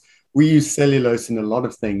realize. We use cellulose in a lot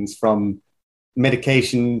of things, from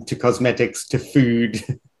medication to cosmetics to food.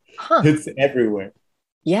 It's everywhere.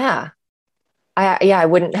 Yeah. I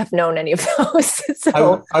wouldn't have known any of those.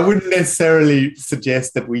 So I wouldn't necessarily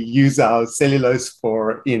suggest that we use our cellulose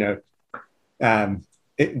for, that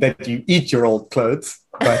you eat your old clothes.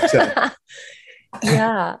 But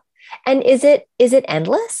yeah. And is it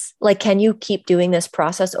endless? Can you keep doing this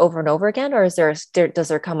process over and over again? Or does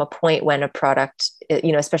there come a point when a product,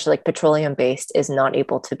 especially petroleum based, is not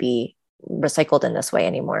able to be recycled in this way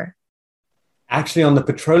anymore? Actually, on the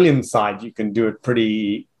petroleum side, you can do it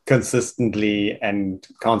pretty consistently and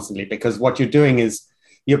constantly, because what you're doing is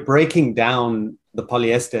you're breaking down the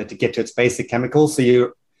polyester to get to its basic chemicals.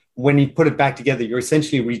 So when you put it back together, you're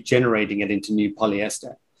essentially regenerating it into new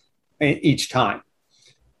polyester each time.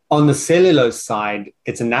 On the cellulose side,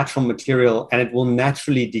 it's a natural material and it will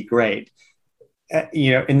naturally degrade.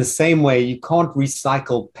 In the same way, you can't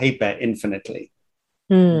recycle paper infinitely.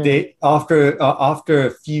 After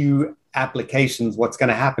a few applications, what's going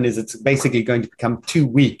to happen is it's basically going to become too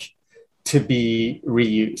weak to be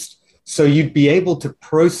reused. So you'd be able to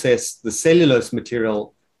process the cellulose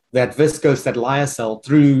material, that viscose, that lyocell,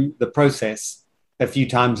 through the process a few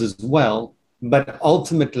times as well. But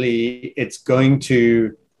ultimately, it's going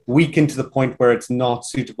to weakened to the point where it's not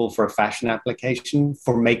suitable for a fashion application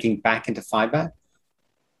for making back into fiber.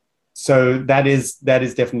 So that is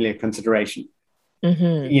definitely a consideration.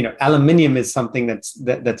 Aluminium is something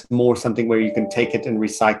that's more something where you can take it and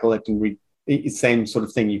recycle it, and same sort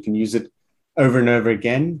of thing. You can use it over and over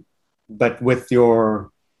again, but with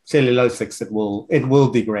your cellulosics, it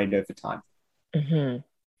will degrade over time.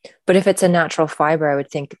 But if it's a natural fiber, I would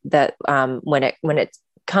think that when it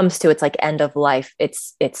comes to its like end of life,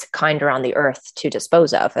 it's kinder on the earth to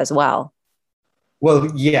dispose of as well.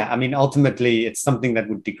 Well, yeah. I mean, ultimately, it's something that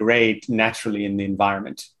would degrade naturally in the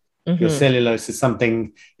environment. Your cellulose is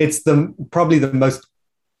something, it's probably the most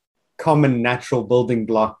common natural building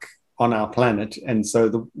block on our planet. And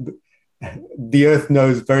so the earth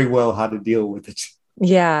knows very well how to deal with it.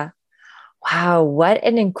 Yeah. Wow. What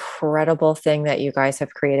an incredible thing that you guys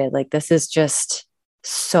have created. Like, this is just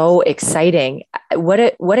so exciting. What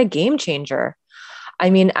a game changer.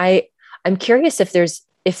 I mean, I'm curious if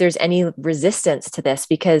there's any resistance to this,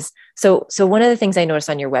 because so one of the things I noticed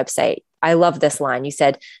on your website, I love this line. You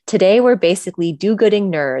said, "Today we're basically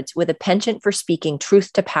do-gooding nerds with a penchant for speaking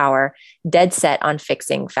truth to power, dead set on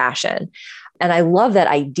fixing fashion." And I love that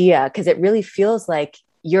idea because it really feels like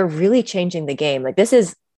you're really changing the game. Like, this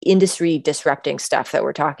is industry disrupting stuff that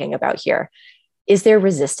we're talking about here. Is there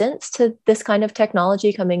resistance to this kind of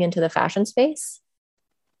technology coming into the fashion space?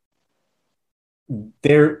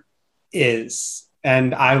 There is.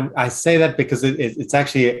 And I say that because it's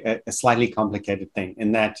actually a slightly complicated thing,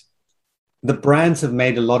 in that the brands have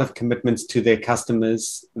made a lot of commitments to their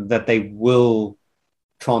customers that they will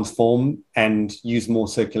transform and use more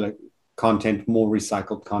circular content, more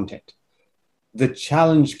recycled content. The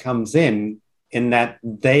challenge comes in that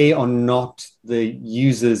they are not the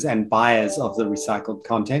users and buyers of the recycled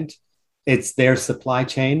content. It's their supply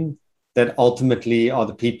chain that ultimately are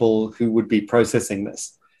the people who would be processing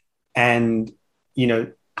this. And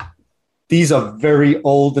these are very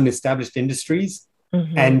old and established industries.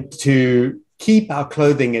 And to keep our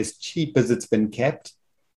clothing as cheap as it's been kept,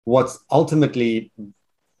 what's ultimately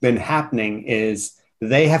been happening is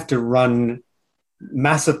they have to run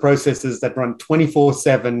massive processes that run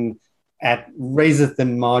 24/7 at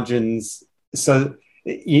razor-thin margins. So,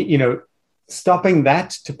 stopping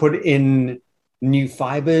that to put in new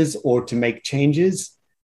fibers or to make changes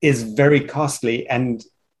is very costly. And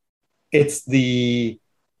it's the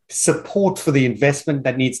support for the investment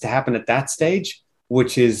that needs to happen at that stage,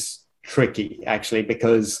 which is tricky, actually,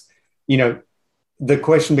 because, the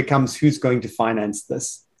question becomes who's going to finance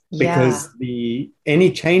this? Because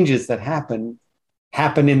any changes that happen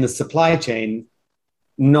in the supply chain,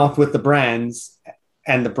 not with the brands,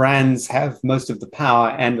 and the brands have most of the power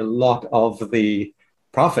and a lot of the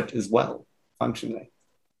profit as well, functionally.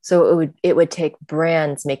 So it would take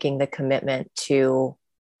brands making the commitment to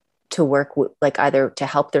work with, like, either to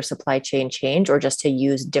help their supply chain change or just to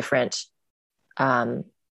use different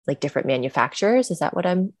manufacturers. Is that what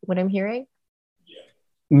I'm hearing?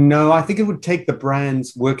 No, I think it would take the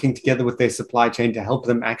brands working together with their supply chain to help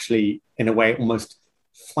them actually, in a way, almost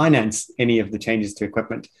finance any of the changes to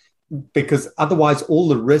equipment, because otherwise all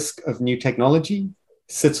the risk of new technology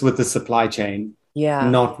sits with the supply chain,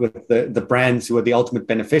 not with the brands who are the ultimate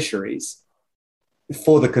beneficiaries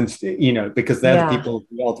for because they're the people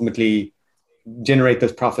who ultimately generate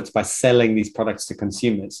those profits by selling these products to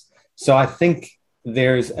consumers. So I think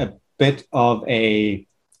there's a bit of a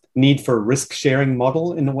need for a risk-sharing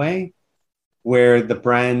model, in a way, where the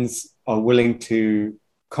brands are willing to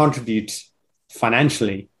contribute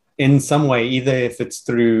financially in some way, either if it's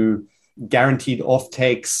through guaranteed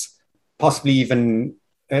off-takes, possibly even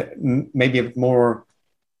maybe a bit more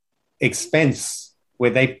expense, where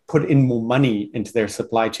they put in more money into their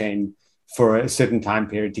supply chain for a certain time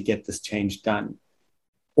period to get this change done.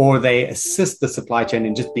 Or they assist the supply chain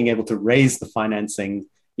in just being able to raise the financing,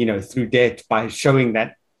 through debt, by showing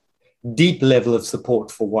that deep level of support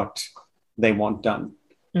for what they want done.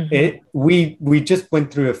 We just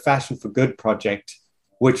went through a Fashion for Good project,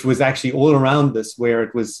 which was actually all around this, where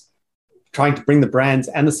it was trying to bring the brands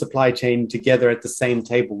and the supply chain together at the same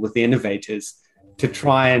table with the innovators to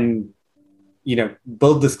try and,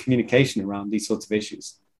 build this communication around these sorts of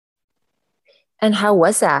issues. And how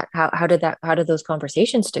was that? How did those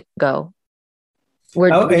conversations go?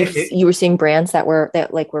 You were seeing brands that were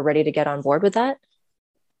ready to get on board with that?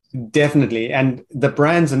 Definitely. And the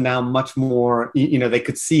brands are now much more, they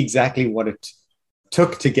could see exactly what it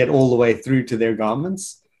took to get all the way through to their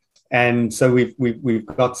garments. And so we've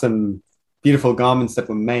got some beautiful garments that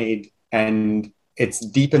were made, and it's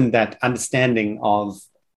deepened that understanding of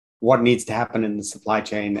what needs to happen in the supply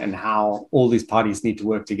chain and how all these parties need to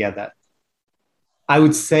work together. I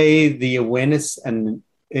would say the awareness and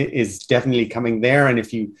is definitely coming there. And if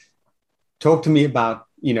you talk to me about,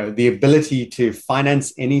 the ability to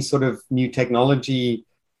finance any sort of new technology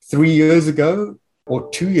 3 years ago or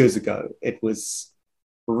 2 years ago, it was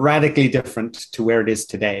radically different to where it is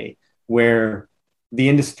today, where the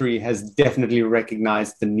industry has definitely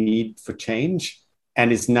recognized the need for change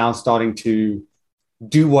and is now starting to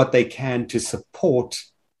do what they can to support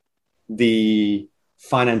the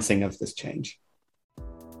financing of this change.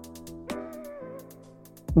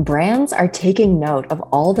 Brands are taking note of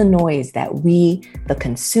all the noise that we, the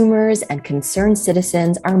consumers and concerned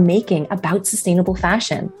citizens, are making about sustainable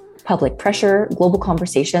fashion. Public pressure, global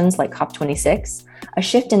conversations like COP26, a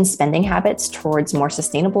shift in spending habits towards more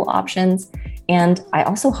sustainable options, and I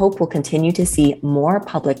also hope we'll continue to see more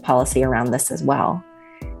public policy around this as well.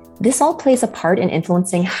 This all plays a part in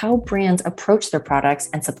influencing how brands approach their products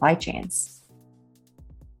and supply chains.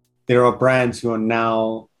 There are brands who are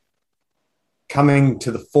now coming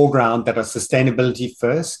to the foreground that are sustainability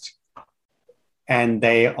first, and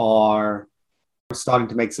they are starting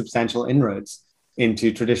to make substantial inroads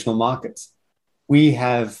into traditional markets. We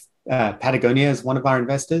have Patagonia as one of our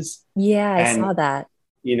investors. Yeah, I saw that.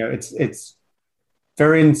 It's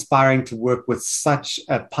very inspiring to work with such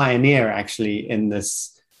a pioneer actually in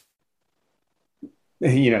this,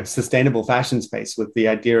 sustainable fashion space, with the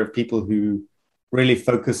idea of people who really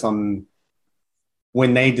focus on,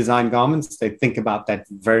 when they design garments, they think about that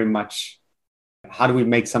very much. How do we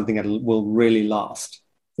make something that will really last?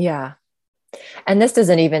 Yeah. And this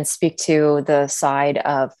doesn't even speak to the side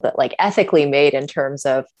of like ethically made, in terms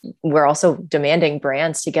of we're also demanding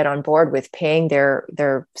brands to get on board with paying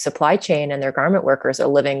their supply chain and their garment workers a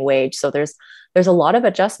living wage. So there's a lot of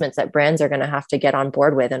adjustments that brands are going to have to get on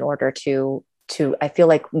board with in order to I feel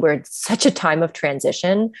like we're at such a time of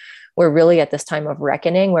transition. We're really at this time of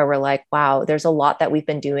reckoning where we're like, wow, there's a lot that we've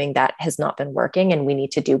been doing that has not been working and we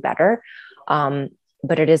need to do better.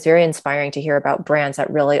 But it is very inspiring to hear about brands that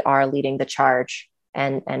really are leading the charge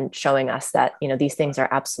and showing us that, these things are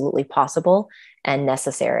absolutely possible and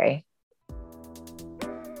necessary.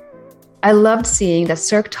 I loved seeing that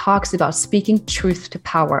Cirque talks about speaking truth to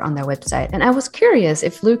power on their website. And I was curious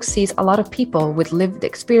if Luke sees a lot of people with lived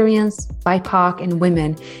experience, BIPOC, and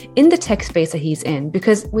women in the tech space that he's in,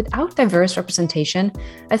 because without diverse representation,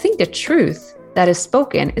 I think the truth that is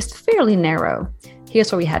spoken is fairly narrow.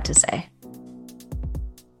 Here's what we had to say.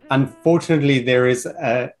 Unfortunately, there's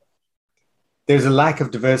a lack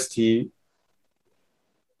of diversity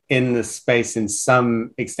in the space in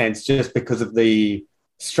some extents, just because of the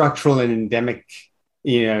structural and endemic,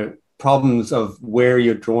 problems of where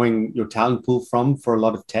you're drawing your talent pool from for a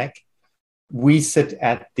lot of tech. We sit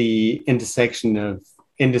at the intersection of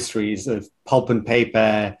industries of pulp and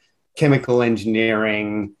paper, chemical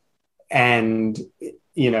engineering, and,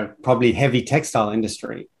 probably heavy textile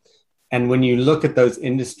industry. And when you look at those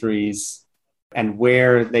industries and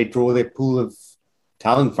where they draw their pool of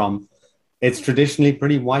talent from, it's traditionally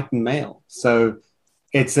pretty white and male. So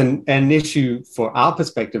it's an issue for our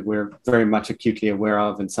perspective we're very much acutely aware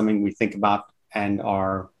of, and something we think about and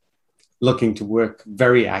are looking to work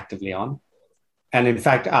very actively on. And in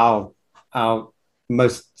fact, our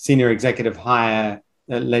most senior executive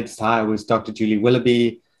latest hire was Dr. Julie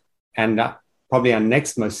Willoughby, and probably our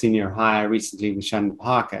next most senior hire recently was Shannon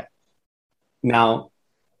Parker. Now,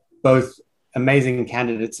 both amazing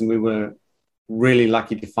candidates, and we were really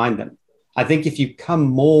lucky to find them. I think if you come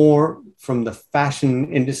more from the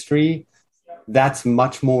fashion industry, that's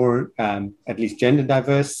much more, at least gender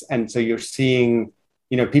diverse. And so you're seeing,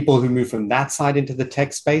 people who move from that side into the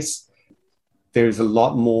tech space. There's a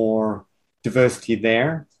lot more diversity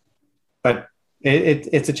there, but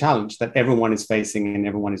it's a challenge that everyone is facing and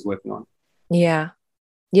everyone is working on. Yeah.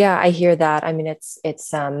 Yeah, I hear that. I mean, it's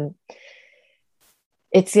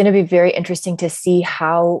going to be very interesting to see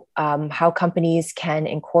how companies can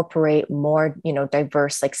incorporate more,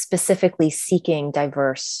 diverse, like specifically seeking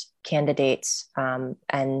diverse candidates,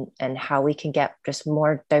 and how we can get just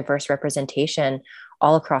more diverse representation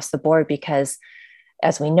all across the board. Because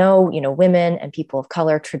as we know, women and people of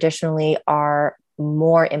color traditionally are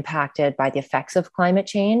more impacted by the effects of climate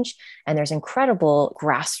change. And there's incredible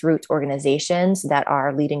grassroots organizations that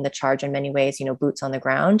are leading the charge in many ways, boots on the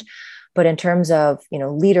ground. But in terms of,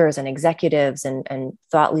 leaders and executives and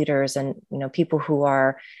thought leaders and, people who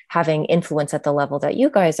are having influence at the level that you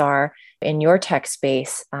guys are in your tech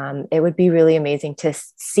space, it would be really amazing to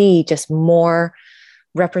see just more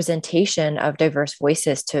representation of diverse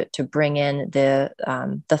voices to bring in the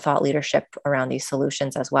thought leadership around these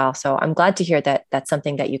solutions as well. So I'm glad to hear that that's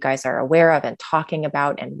something that you guys are aware of and talking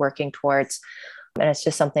about and working towards. And it's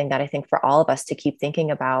just something that I think for all of us to keep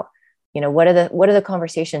thinking about, what are the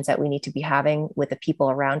conversations that we need to be having with the people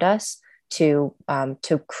around us to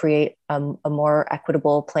create a more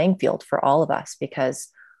equitable playing field for all of us, because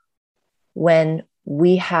when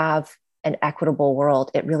we have an equitable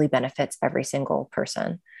world, it really benefits every single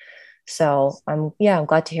person. So I'm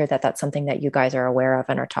glad to hear that that's something that you guys are aware of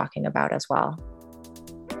and are talking about as well.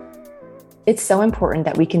 It's so important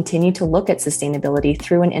that we continue to look at sustainability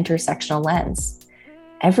through an intersectional lens.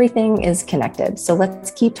 Everything is connected. So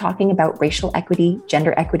let's keep talking about racial equity,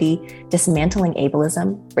 gender equity, dismantling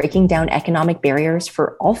ableism, breaking down economic barriers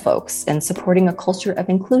for all folks, and supporting a culture of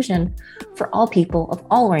inclusion for all people of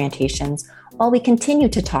all orientations, while we continue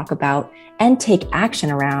to talk about and take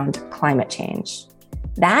action around climate change.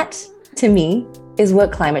 That, to me, is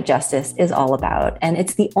what climate justice is all about, and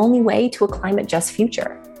it's the only way to a climate just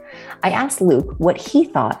future. I asked Luke what he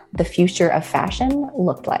thought the future of fashion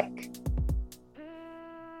looked like.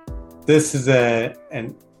 This is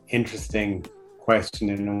an interesting question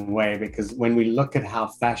in a way, because when we look at how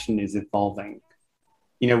fashion is evolving,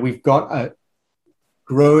 we've got a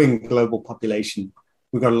growing global population.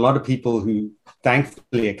 We've got a lot of people who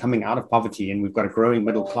thankfully are coming out of poverty, and we've got a growing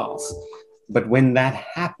middle class. But when that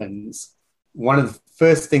happens, one of the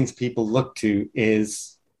first things people look to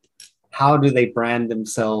is how do they brand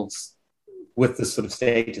themselves with this sort of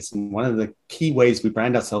status? And one of the key ways we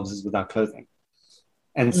brand ourselves is with our clothing.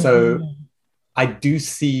 And so I do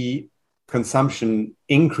see consumption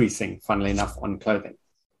increasing, funnily enough, on clothing.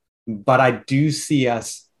 But I do see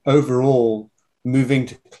us overall moving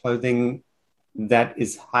to clothing that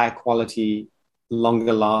is higher quality,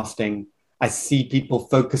 longer lasting. I see people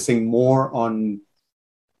focusing more on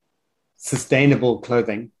sustainable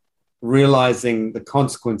clothing, realizing the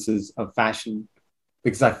consequences of fashion,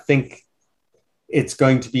 because I think it's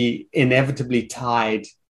going to be inevitably tied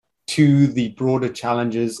to the broader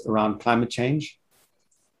challenges around climate change.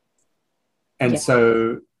 And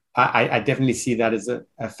so I definitely see that as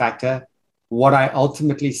a factor. What I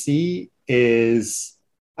ultimately see is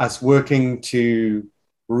us working to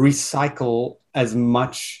recycle as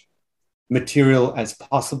much material as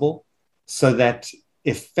possible, so that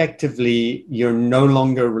effectively you're no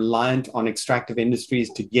longer reliant on extractive industries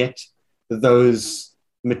to get those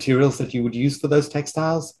materials that you would use for those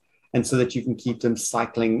textiles, and so that you can keep them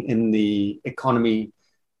cycling in the economy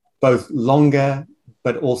both longer,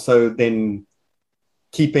 but also then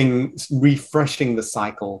refreshing the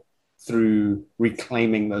cycle through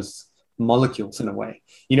reclaiming those molecules in a way.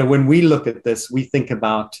 When we look at this, we think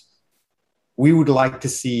about, we would like to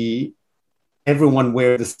see everyone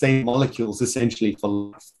wear the same molecules essentially for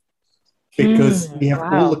life, because we have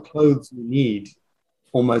all the clothes we need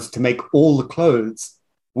almost to make all the clothes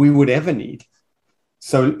we would ever need.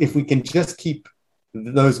 So if we can just keep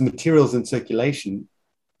those materials in circulation,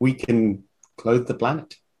 we can clothe the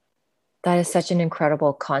planet. That is such an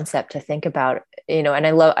incredible concept to think about, and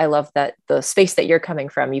I love that the space that you're coming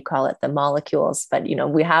from, you call it the molecules, but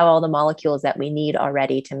we have all the molecules that we need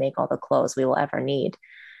already to make all the clothes we will ever need.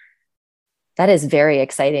 That is very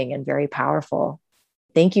exciting and very powerful.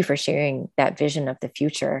 Thank you for sharing that vision of the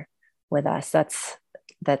future with us.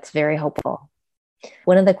 That's very hopeful.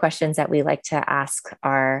 One of the questions that we like to ask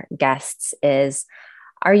our guests is,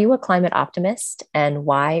 are you a climate optimist, and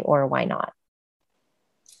why or why not?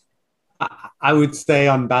 I would say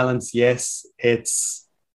on balance, yes. It's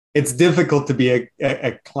difficult to be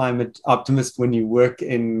a climate optimist when you work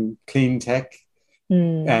in clean tech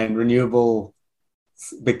and renewable,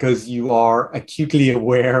 because you are acutely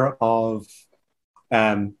aware of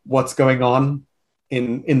what's going on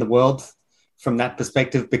in the world from that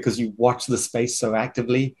perspective, because you watch the space so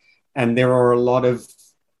actively. And there are a lot of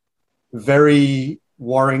very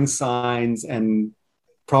worrying signs and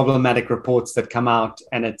problematic reports that come out,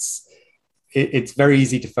 and it's very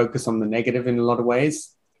easy to focus on the negative in a lot of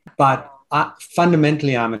ways. But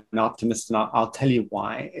fundamentally, I'm an optimist, and I'll tell you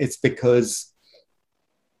why. It's because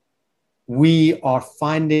we are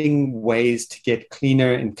finding ways to get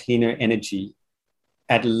cleaner and cleaner energy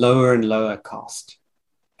at lower and lower cost.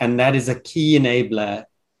 And that is a key enabler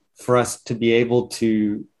for us to be able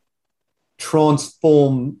to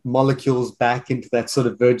transform molecules back into that sort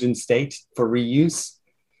of virgin state for reuse.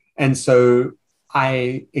 And so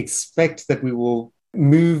I expect that we will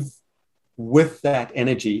move with that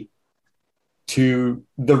energy to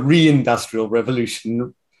the re-industrial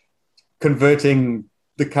revolution, converting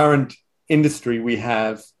the current industry we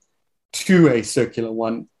have to a circular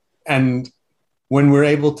one. And when we're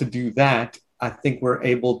able to do that, I think we're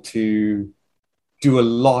able to do a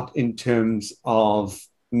lot in terms of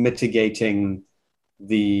mitigating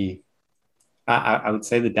I would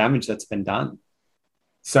say the damage that's been done.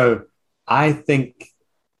 So I think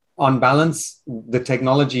on balance, the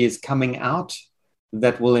technology is coming out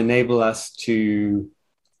that will enable us to,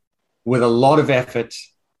 with a lot of effort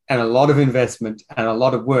and a lot of investment and a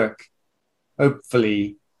lot of work,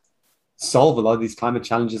 hopefully solve a lot of these climate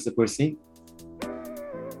challenges that we're seeing.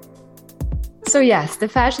 So yes, the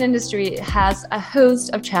fashion industry has a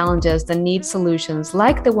host of challenges that need solutions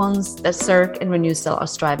like the ones that Cirque and Renewcell are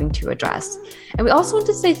striving to address. And we also want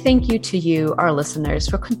to say thank you to you, our listeners,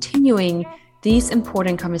 for continuing these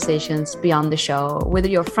important conversations beyond the show with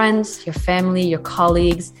your friends, your family, your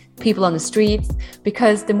colleagues, people on the streets,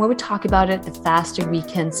 because the more we talk about it, the faster we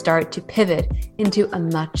can start to pivot into a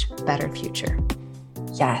much better future.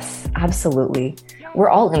 Yes, absolutely. We're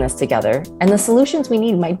all in this together, and the solutions we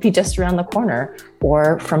need might be just around the corner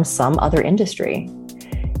or from some other industry.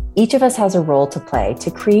 Each of us has a role to play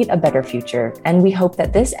to create a better future, and we hope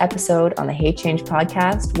that this episode on the Hate Change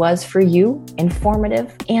podcast was for you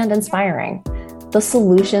informative and inspiring. The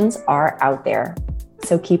solutions are out there,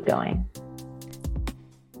 so keep going.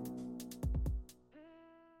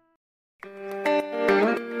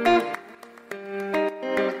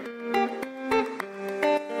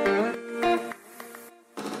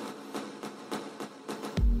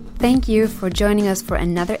 Thank you for joining us for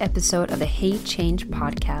another episode of the Hate Change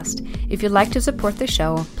podcast. If you'd like to support the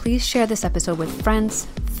show, please share this episode with friends,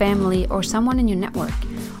 family, or someone in your network.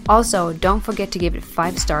 Also, don't forget to give it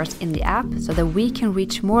 5 stars in the app so that we can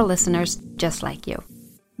reach more listeners just like you.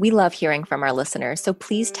 We love hearing from our listeners, so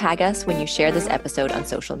please tag us when you share this episode on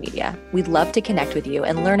social media. We'd love to connect with you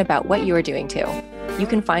and learn about what you are doing too. You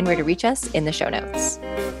can find where to reach us in the show notes.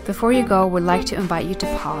 Before you go, we'd like to invite you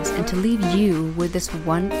to pause and to leave you with this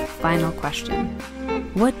one final question.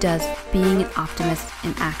 What does being an optimist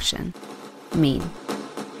in action mean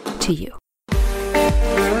to you?